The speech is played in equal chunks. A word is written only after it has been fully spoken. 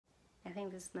I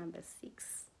think this is number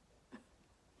 6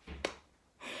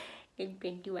 in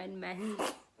 21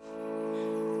 months.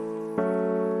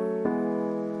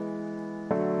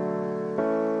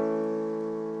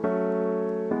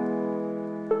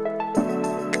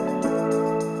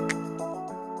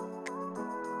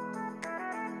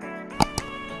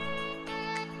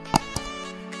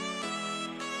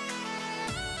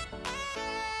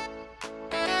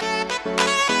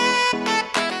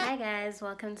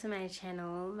 Welcome to my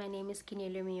channel. My name is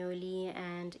Keneiloe Myoli,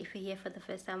 and if you're here for the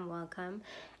first time, welcome.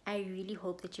 I really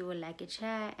hope that you will like it,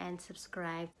 share and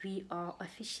subscribe. We are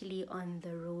officially on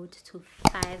the road to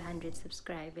 500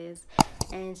 subscribers,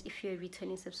 and if you're a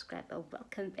returning subscriber,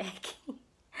 welcome back.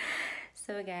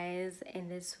 So guys, in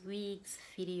this week's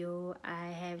video I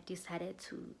have decided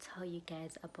to tell you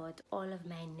guys about all of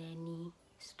my nanny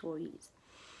stories.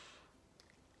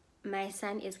 My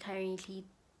son is currently,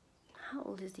 how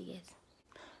old is he guys?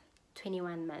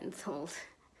 21 months old,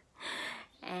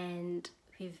 and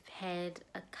we've had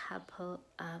a couple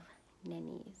of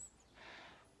nannies.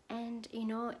 And you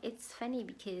know, it's funny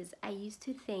because I used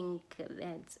to think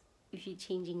that if you're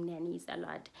changing nannies a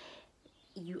lot,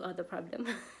 you are the problem.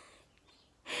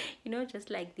 You know, just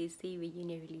like they say when you're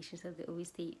in a relationship, they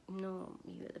always say, no,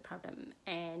 you're the problem.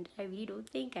 And I really don't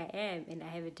think I am, and I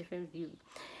have a different view.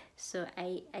 So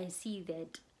I see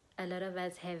that a lot of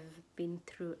us have been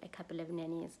through a couple of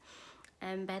nannies.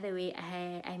 By the way,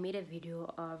 I made a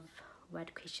video of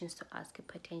what questions to ask a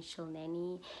potential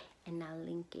nanny, and I'll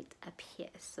link it up here,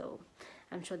 so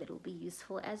I'm sure that will be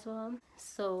useful as well.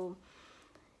 So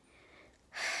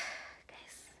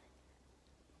guys,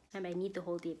 I need the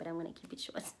whole day, but I'm gonna keep it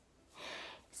short.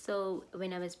 So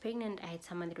when I was pregnant, I had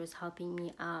someone that was helping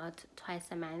me out twice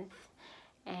a month,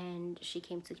 and she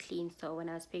came to clean. So when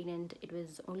I was pregnant, it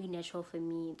was only natural for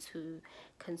me to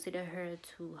consider her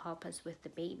to help us with the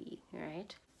baby,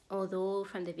 right? Although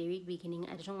from the very beginning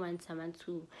I didn't want someone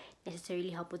to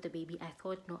necessarily help with the baby. I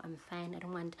thought, no, I'm fine, I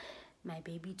don't want my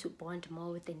baby to bond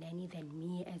more with the nanny than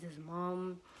me as his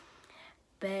mom.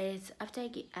 But after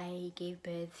I gave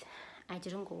birth, I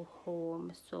didn't go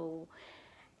home, so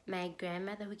my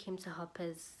grandmother who came to help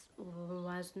us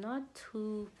was not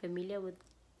too familiar with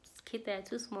kids that are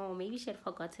too small. Maybe she had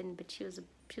forgotten, but she was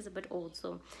a bit old,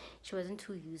 so she wasn't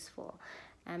too useful.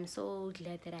 I'm so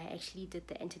glad that I actually did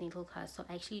the antenatal class, so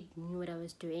I actually knew what I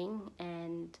was doing,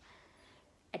 and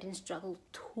I didn't struggle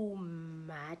too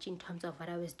much in terms of what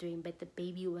I was doing. But the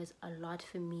baby was a lot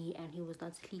for me, and he was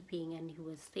not sleeping, and he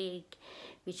was sick,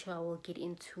 which I will get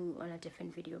into on a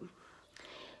different video.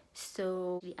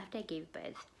 So after I gave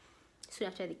birth, soon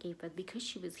after I gave birth, because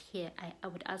she was here,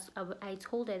 I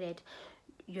told her that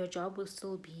your job will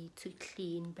still be to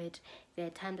clean, but there are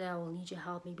times that I will need your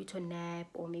help, maybe to nap,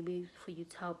 or maybe for you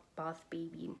to help bath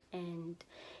baby. And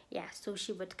yeah, so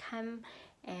she would come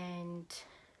and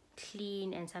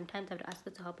clean, and sometimes I would ask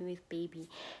her to help me with baby.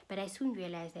 But I soon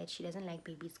realized that she doesn't like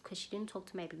babies, because she didn't talk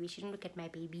to my baby, she didn't look at my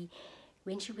baby.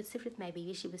 When she would sit with my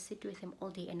baby, she would sit with him all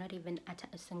day and not even utter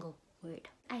a single word.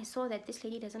 I saw that this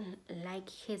lady doesn't like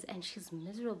his, and she's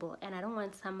miserable, and I don't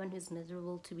want someone who's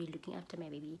miserable to be looking after my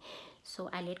baby. So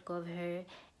I let go of her,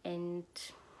 and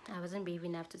I wasn't brave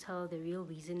enough to tell her the real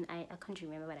reason. I can't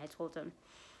remember what I told them,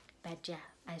 but yeah,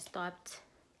 I stopped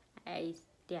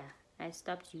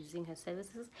using her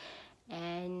services,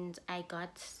 and I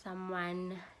got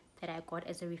someone that I got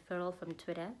as a referral from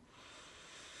Twitter.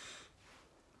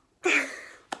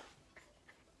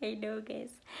 I know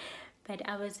guys, but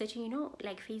I was searching, you know,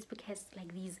 like Facebook has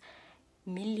like these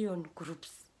million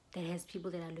groups that has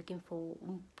people that are looking for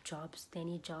jobs,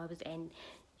 nanny jobs, and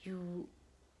you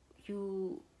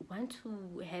want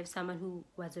to have someone who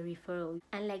was a referral,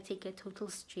 unlike take a total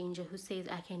stranger who says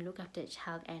I can look after a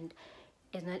child and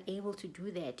is not able to do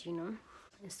that, you know.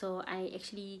 So I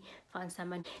actually found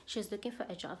someone. She was looking for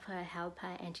a job for a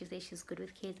helper, and she said she's good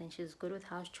with kids and she's good with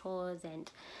house chores. And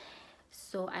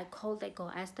so I called that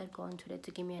girl, asked that girl on Twitter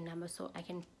to give me a number so I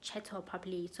can chat to her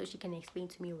properly, so she can explain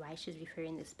to me why she's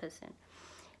referring this person.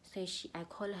 So I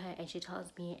call her, and she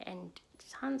tells me, and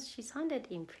she sounded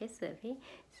impressive, eh?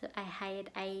 So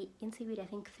I interviewed I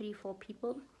think 3-4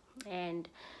 people, and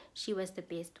she was the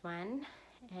best one.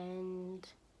 And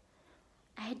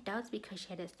I had doubts because she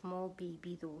had a small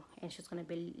baby though, and she was gonna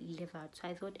live out. So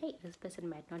I thought, hey, this person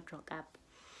might not rock up.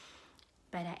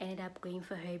 But I ended up going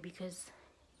for her because,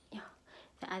 yeah,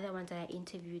 the other ones that I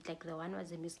interviewed, like the one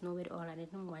was a Miss Know-It-All. I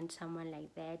didn't want someone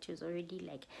like that. She was already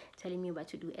like telling me what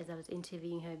to do as I was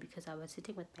interviewing her, because I was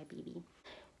sitting with my baby.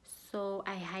 So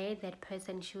I hired that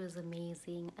person. She was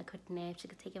amazing. I could nap, she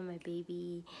could take care of my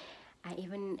baby. I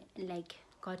even like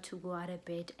got to go out of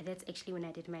bed. That's actually when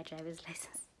I did my driver's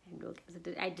license. don't know,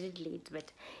 because I did it late,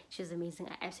 but she was amazing.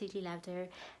 I absolutely loved her.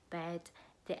 But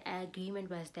the agreement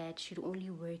was that she'd only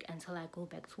work until I go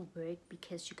back to work,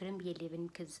 because she couldn't be a live-in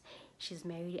because she's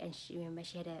married, and remember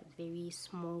she had a very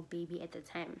small baby at the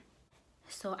time.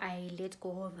 So I let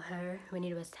go of her when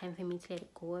it was time for me to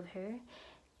let go of her.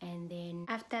 And then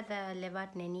after the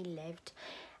live-out nanny left,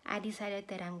 I decided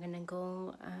that I'm gonna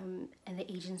go in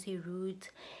the agency route,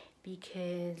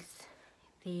 because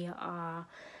they are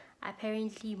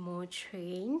apparently more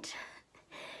trained,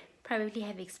 probably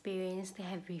have experience, they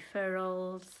have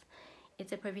referrals.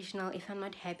 It's a professional. If I'm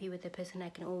not happy with the person, I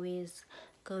can always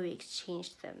go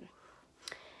exchange them.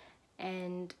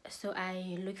 And so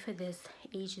I looked for this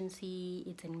agency.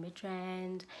 It's in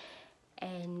Midrand,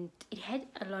 and it had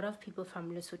a lot of people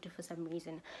from Lesotho for some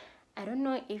reason. I don't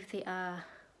know if they are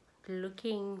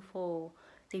looking for,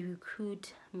 they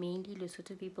recruit mainly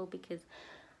Lesotho people, because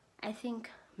I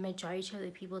think majority of the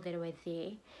people that were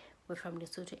there were from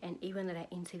Lesotho, and even that I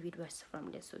interviewed was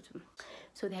from Lesotho.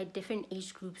 So they had different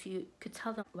age groups. You could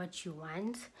tell them what you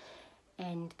want,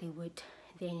 and they would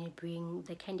then bring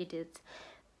the candidates.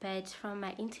 But from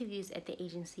my interviews at the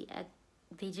agency,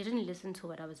 they didn't listen to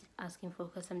what I was asking for,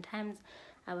 because sometimes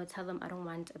I would tell them I don't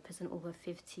want a person over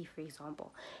 50, for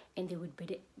example, and they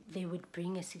would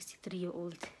bring a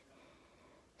 63-year-old.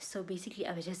 So basically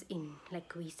I was just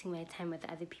wasting my time with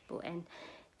other people, and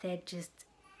that just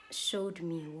showed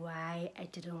me why I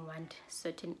didn't want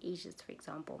certain ages, for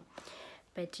example.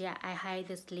 But yeah, I hired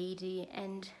this lady,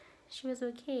 and she was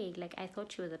okay. I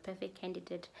thought she was a perfect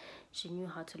candidate. She knew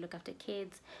how to look after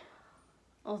kids,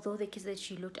 although the kids that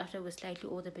she looked after were slightly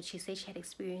older, but she said she had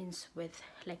experience with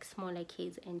smaller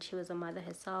kids, and she was a mother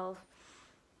herself.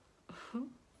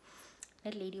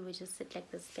 That lady would just sit like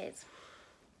this, guys.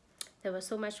 There was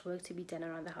so much work to be done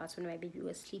around the house when my baby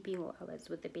was sleeping or I was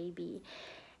with the baby,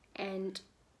 and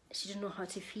she didn't know how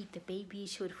to feed the baby.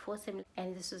 She would force him,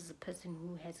 and this was a person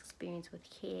who has experience with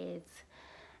kids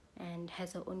and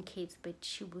has her own kids, but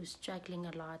she was struggling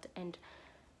a lot, and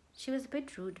she was a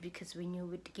bit rude, because when you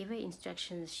would give her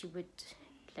instructions, she would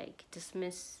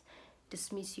dismiss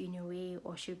you in a way,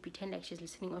 or she would pretend like she's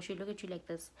listening, or she'd look at you like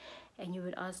this, and you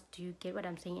would ask, do you get what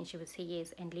I'm saying? And she would say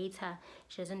yes, and later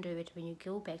she doesn't do it. When you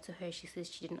go back to her, she says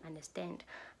she didn't understand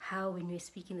how, when we're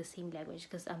speaking the same language,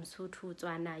 because I'm so true to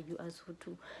Anna, you are so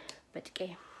true, but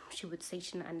okay, she would say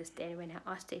she didn't understand when I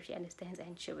asked her if she understands,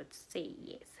 and she would say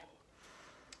yes.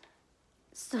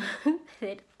 So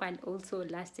that one also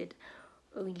lasted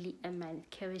only a month.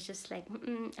 I was just like,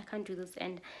 I can't do this,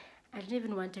 and I didn't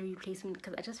even want a replacement,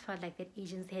 because I just felt like that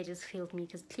agency had just failed me,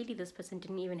 because clearly this person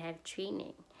didn't even have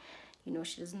training.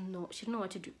 She didn't know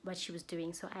what to do, what she was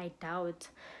doing. So I doubt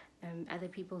other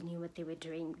people knew what they were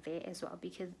doing there as well,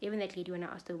 because even that lady, when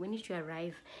I asked her, when did you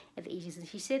arrive at the agency,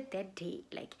 she said that day,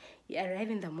 you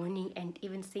arrive in the morning, and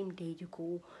even same day you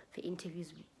go for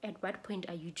interviews. At what point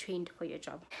are you trained for your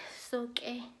job? So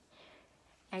okay,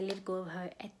 I let go of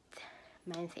her at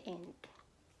month end.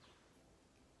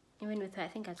 Even with her, I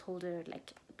think I told her,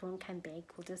 don't come back,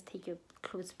 we'll just take your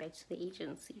clothes back to the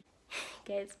agency.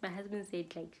 Guys, my husband said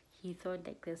he thought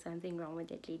there's something wrong with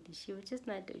that lady. She was just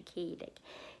not okay.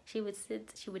 She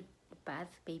would bath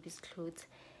baby's clothes,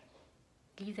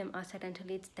 leave them outside until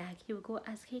it's dark. He would go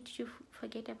ask, hey, did you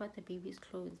forget about the baby's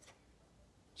clothes?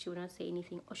 She would not say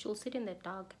anything, or she'll sit in the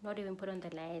dark, not even put on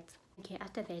the lights. Okay,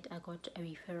 after that I got a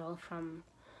referral from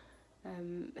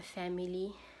a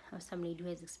family of some lady who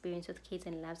has experience with kids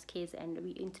and loves kids, and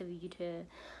we interviewed her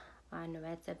on a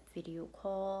WhatsApp video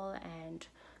call, and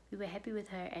we were happy with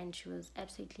her, and she was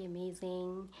absolutely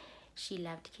amazing. She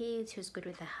loved kids, she was good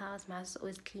with the house. My house is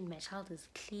always clean, my child is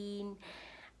clean.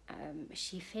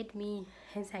 She fed me,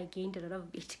 hence I gained a lot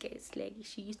of weight, guys.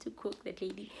 She used to cook, that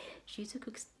lady, she used to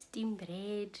cook steamed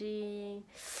bread,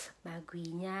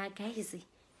 magwinya, guys.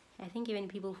 I think even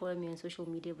people follow me on social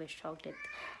media were shocked at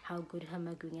how good her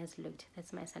magwinyas looked.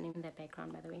 That's my son in the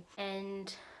background, by the way.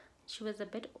 And she was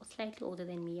slightly older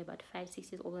than me, about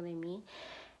 5-6 years older than me.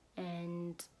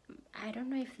 And I don't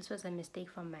know if this was a mistake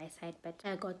from my side, but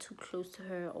I got too close to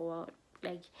her, or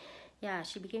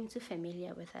she became too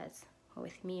familiar with us, or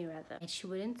with me rather. And she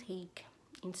wouldn't take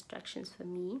instructions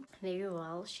from me very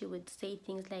well. She would say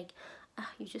things like,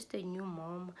 you're just a new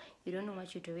mom, you don't know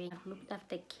what you're doing. I've looked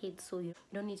after kids, so you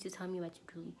don't need to tell me what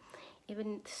to do.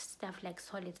 Even stuff like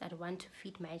solids, I'd want to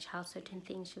feed my child certain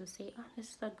things. She would say,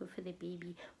 this is not good for the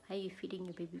baby, why are you feeding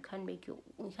your baby? You can't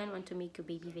want to make your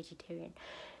baby vegetarian.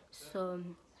 So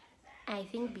I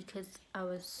think because I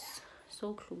was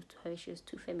so close to her, she was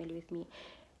too familiar with me,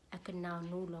 I could now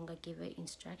no longer give her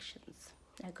instructions.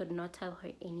 I could not tell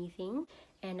her anything.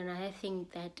 And another thing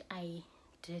that I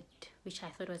did, which I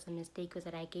thought was a mistake, was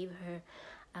that I gave her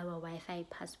our Wi-Fi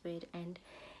password. And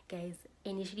guys,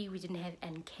 initially we didn't have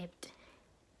uncapped,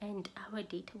 and our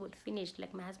data would finish.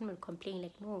 Like, my husband would complain,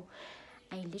 like, no,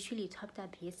 I literally topped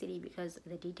up yesterday because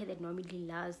the data that normally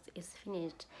lasts is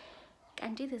finished.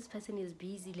 Until this person is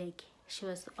busy, like, she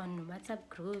was on WhatsApp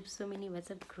groups, so many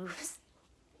WhatsApp groups,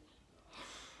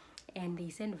 and they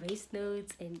send voice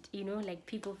notes. And you know, like,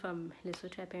 people from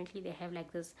Lesotho, apparently they have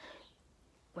like this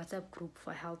WhatsApp group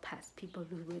for helpers, people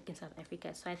who work in South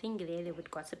Africa. So I think there they would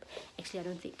gossip. Actually, I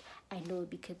don't think, I know,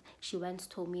 because she once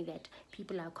told me that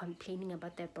people are complaining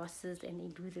about their bosses and they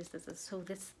do this. So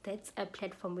that's a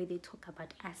platform where they talk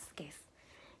about us, guys.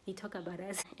 They talk about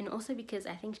us. And also because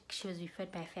I think she was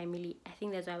referred by family, I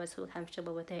think that's why I was so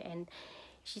comfortable with her. And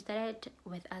she started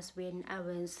with us when I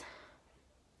was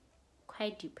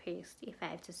quite depressed, if I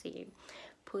have to say.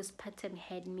 Postpartum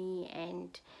had me,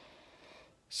 and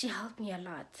she helped me a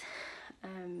lot.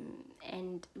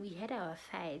 And we had our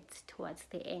fights towards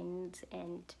the end,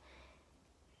 and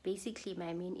basically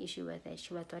my main issue was that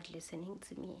she was not listening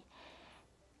to me.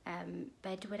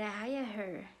 But would I hire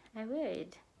her?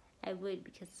 I would,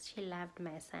 because she loved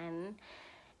my son,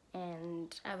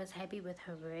 and I was happy with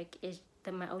her work.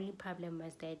 My only problem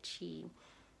was that she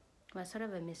was sort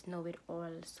of a Miss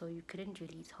Know-it-all, so you couldn't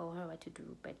really tell her what to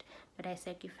do. But I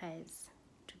sacrificed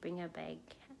to bring her back.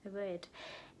 I would.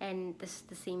 And this is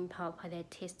the same helper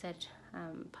that tested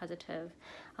positive.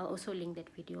 I'll also link that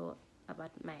video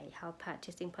about my helper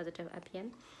testing positive up here.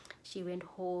 She went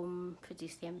home for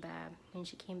December. When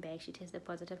she came back, she tested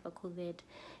positive for COVID.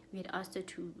 We had asked her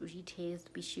to retest,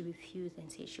 but she refused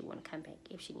and said she won't come back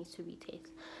if she needs to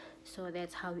retest. So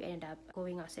that's how we ended up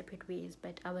going our separate ways.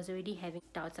 But I was already having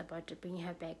doubts about bringing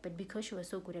her back. But because she was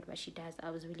so good at what she does, I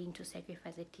was willing to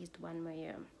sacrifice at least 1 more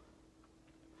year.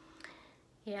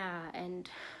 Yeah, and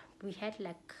we had,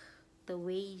 like, the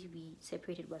way we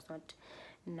separated was not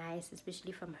nice,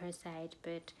 especially from her side.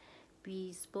 But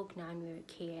we spoke now and we're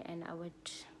okay, and I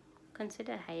would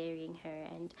consider hiring her.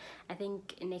 And I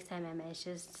think next time I might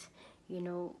just, you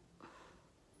know,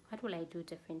 what will I do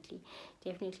differently?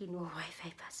 Definitely no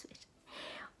Wi-Fi password.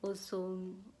 Also,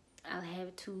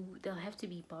 there'll have to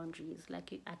be boundaries.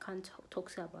 Like, I can't talk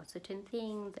to her about certain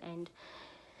things, and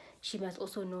she must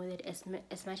also know that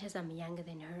as much as I'm younger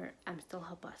than her, I'm still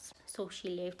her boss. So she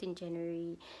left in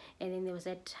January, and then there was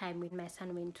that time when my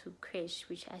son went to creche,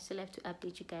 which I still have to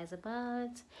update you guys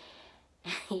about.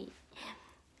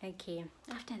 Okay,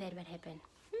 after that, what happened?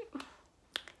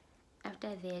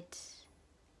 After that,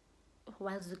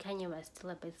 while Zukanya was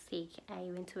still a bit sick, I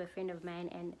went to a friend of mine,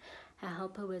 and her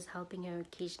helper was helping her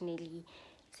occasionally.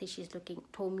 She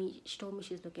told me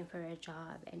she's looking for a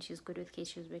job, and she's good with kids.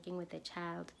 She was working with a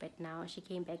child, but now she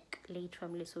came back late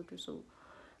from Lesotho, so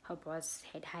her boss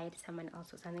had hired someone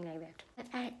else or something like that.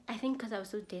 But I think because I was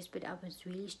so desperate, I was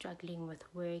really struggling with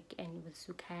work and with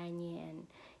Sukanye, and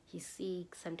he's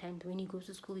sick. Sometimes when he goes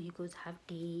to school, he goes half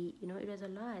day. You know, it was a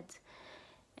lot.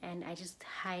 And I just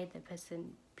hired the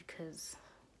person because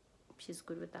she's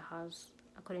good with the house,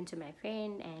 according to my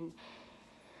friend, and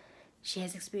she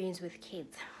has experience with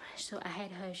kids. So I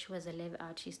had her. She was a live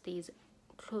out. She stays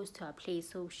close to our place,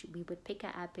 so we would pick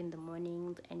her up in the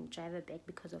morning and drive her back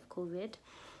because of COVID.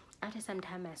 After some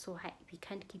time, I saw her, we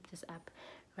can't keep this up.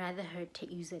 Rather her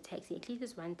use a taxi. At least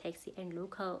there's one taxi, and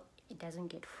local, it doesn't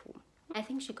get full. I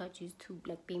think she got used to,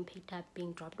 like, being picked up,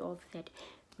 being dropped off, that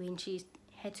when she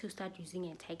had to start using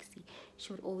a taxi,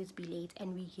 she would always be late,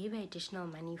 and we gave her additional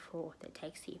money for the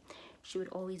taxi. She would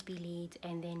always be late,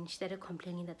 and then she started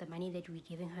complaining that the money that we're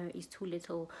giving her is too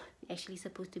little. We're actually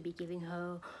supposed to be giving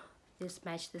her this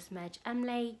much. I'm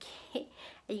like, hey,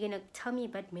 are you gonna tell me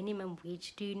about minimum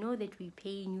wage? Do you know that we're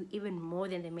paying you even more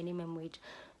than the minimum wage?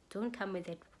 Don't come with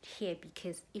that here,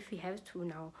 because if you have to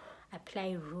now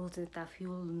apply rules and stuff,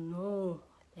 you'll know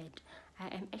that I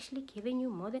am actually giving you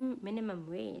more than minimum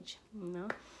wage, you know.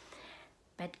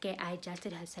 But I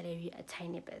adjusted her salary a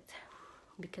tiny bit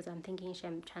because I'm thinking she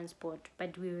am transport,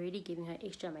 but we're already giving her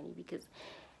extra money because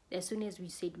as soon as we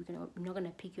said we're not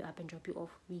gonna pick you up and drop you off,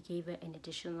 we gave her an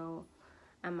additional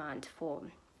amount for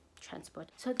transport.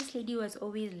 So this lady was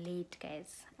always late,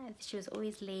 guys. She was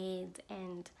always late,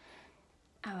 and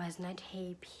I was not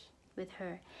happy with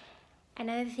her.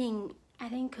 Another thing, I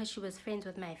think because she was friends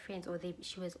with my friends, or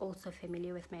she was also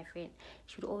familiar with my friend,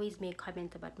 she would always make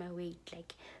comments about my weight,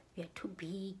 like, you're too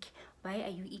big, why are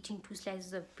you eating 2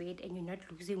 slices of bread and you're not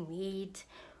losing weight,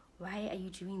 why are you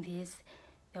doing this?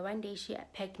 The one day she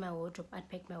unpacked my wardrobe,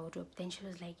 then she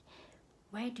was like,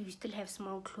 why do you still have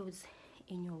small clothes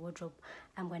in your wardrobe?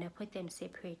 I'm gonna put them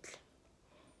separately.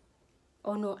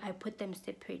 Oh no, I put them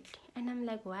separately. And I'm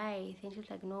like, why? Then she's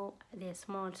like, no, they're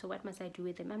small, so what must I do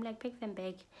with them? I'm like, pick them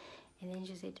back. And then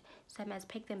she said, so I must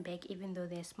pick them back even though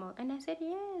they're small. And I said,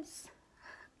 yes,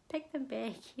 pick them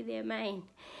back, they're mine.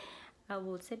 I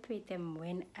will separate them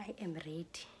when I am ready,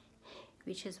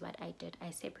 which is what I did. I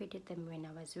separated them when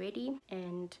I was ready.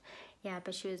 And yeah,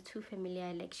 but she was too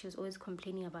familiar. Like, she was always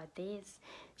complaining about this.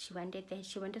 She wanted that.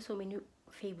 She wanted so many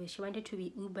favors. She wanted to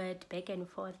be Ubered back and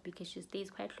forth because she stays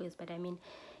quite close. But I mean,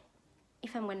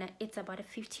 if I'm gonna, it's about a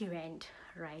 50 rand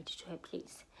ride to her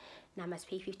place. Now I must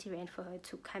pay 50 rand for her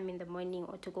to come in the morning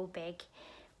or to go back.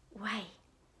 Why?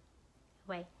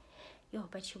 Yo,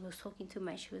 but she was talking too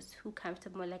much. She was too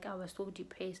comfortable. Like, I was so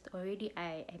depressed already.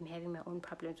 I am having my own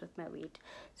problems with my weight,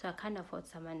 so I can't afford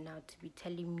someone now to be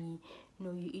telling me,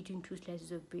 no, you're eating 2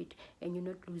 slices of bread and you're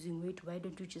not losing weight. Why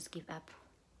don't you just give up?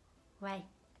 Why?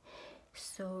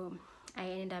 So I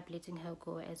ended up letting her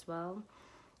go as well.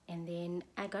 And then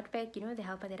I got back, the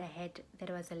helper that I had that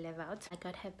was a live out. I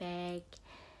got her back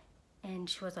and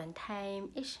she was on time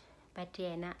ish. But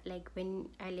yeah, not like when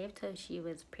I left her, she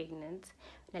was pregnant.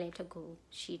 When I let her go,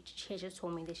 she just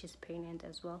told me that she's pregnant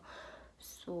as well.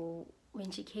 So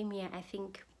when she came here, I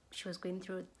think she was going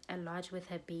through a lot with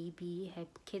her baby. Her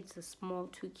kids are small,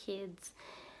 2 kids.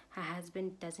 Her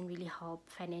husband doesn't really help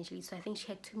financially, so I think she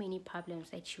had too many problems.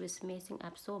 Like, she was messing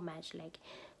up so much. Like,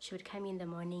 she would come in the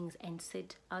mornings and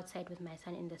sit outside with my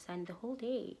son in the sun the whole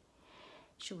day.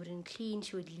 She wouldn't clean.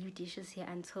 She would leave dishes here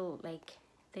until like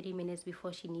 30 minutes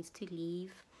before she needs to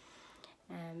leave.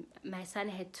 My son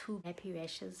had 2 nappy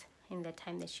rashes in the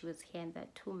time that she was here, in the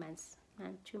 2 months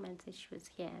that she was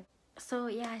here. So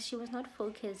yeah, she was not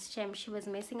focused. She was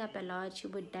messing up a lot. She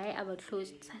would dye our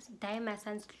clothes, dye my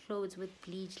son's clothes with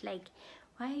bleach. Like,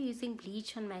 why are you using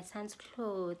bleach on my son's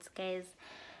clothes, guys?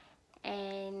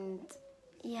 And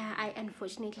yeah, I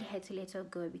unfortunately had to let her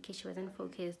go because she wasn't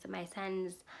focused. My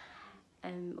son's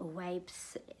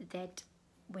wipes that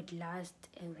would last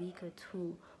a week or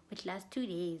 2 would last 2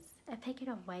 days. A packet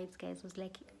of wipes, guys, was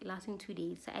like lasting 2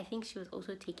 days. So I think she was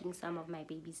also taking some of my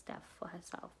baby stuff for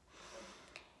herself.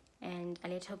 And I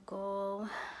let her go,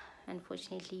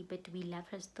 unfortunately, but we love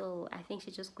her still. I think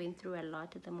she's just going through a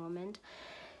lot at the moment.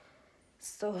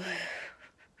 So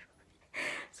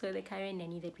so the current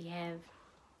nanny that we have,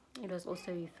 it was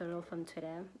also a referral from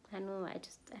Twitter. I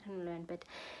don't learn, but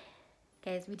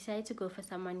guys, we decided to go for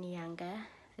someone younger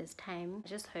this time. I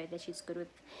just heard that she's good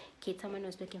with kids. Someone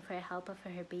was looking for a helper for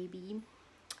her baby,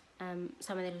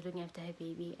 someone that was looking after her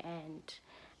baby, and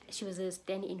she was a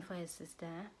stand-in for her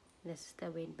sister. The sister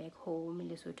went back home in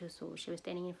Lesotho, so she was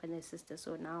standing in for the sister.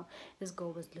 So now this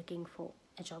girl was looking for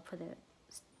a job for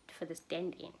the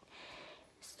stand-in.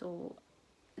 So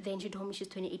then she told me she's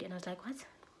 28, and I was like, what?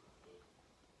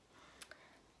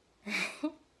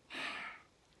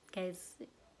 Guys,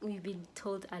 we've been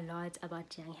told a lot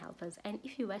about young helpers, and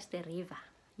if you watch The River,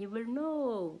 you will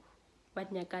know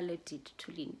what Nyakalo did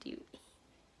to Lindy.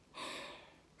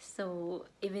 So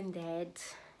even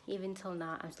till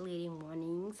now, I'm still getting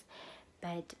warnings,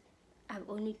 but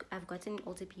I've gotten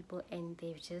older people, and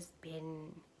they've just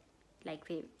been like,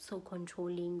 they're so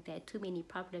controlling. There are too many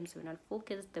problems. We're not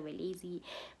focused. They were lazy.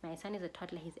 My son is a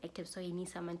toddler. He's active, so he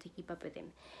needs someone to keep up with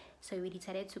him. So we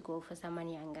decided to go for someone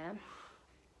younger,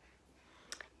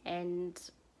 and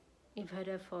we've heard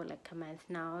her for like a month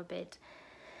now. But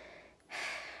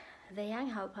the young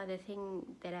helper, the thing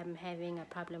that I'm having a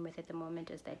problem with at the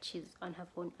moment is that she's on her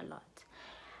phone a lot.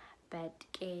 But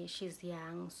she's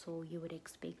young, so you would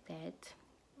expect that.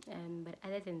 But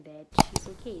other than that, she's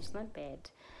okay. She's not bad.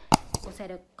 Also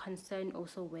had a concern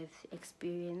also with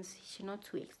experience. She's not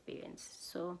too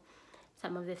experienced, so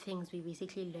some of the things we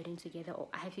basically learning together, or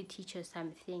I have to teach her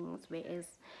some things, whereas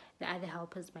the other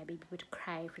helpers, my baby would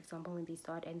cry, for example, when they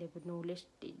start, and they would know, let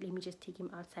me just take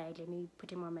him outside, let me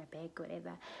put him on my back,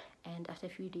 whatever, and after a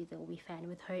few days they'll be fine.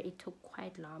 With her, it took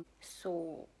quite long,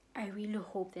 so I really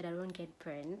hope that I don't get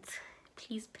burnt.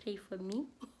 Please pray for me.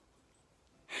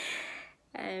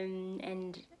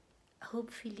 And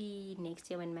hopefully next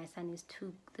year when my son is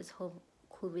 2, this whole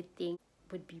COVID thing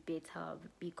would be better,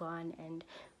 would be gone, and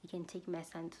we can take my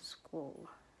son to school.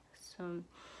 So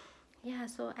yeah,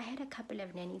 so I had a couple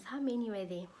of nannies. How many were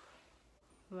there?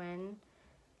 1,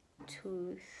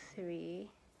 2, 3,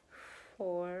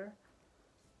 4,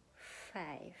 5.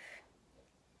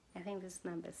 I think this is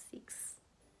number 6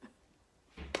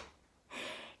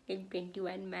 in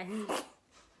 21 months.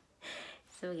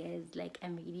 So guys, like,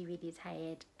 I'm really, really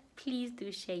tired. Please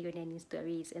do share your nanny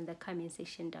stories in the comment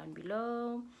section down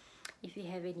below. If you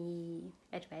have any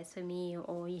advice for me,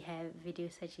 or you have video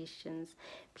suggestions,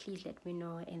 please let me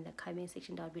know in the comment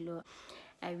section down below.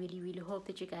 I really hope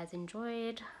that you guys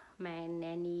enjoyed my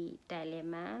nanny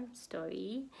dilemma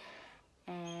story,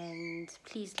 and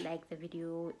please like the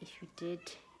video if you did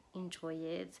enjoy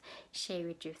it. Share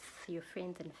it with your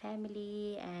friends and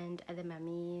family and other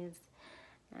mummies.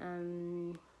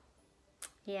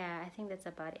 Yeah, I think that's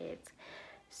about it.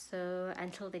 So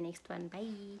until the next one,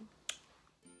 bye.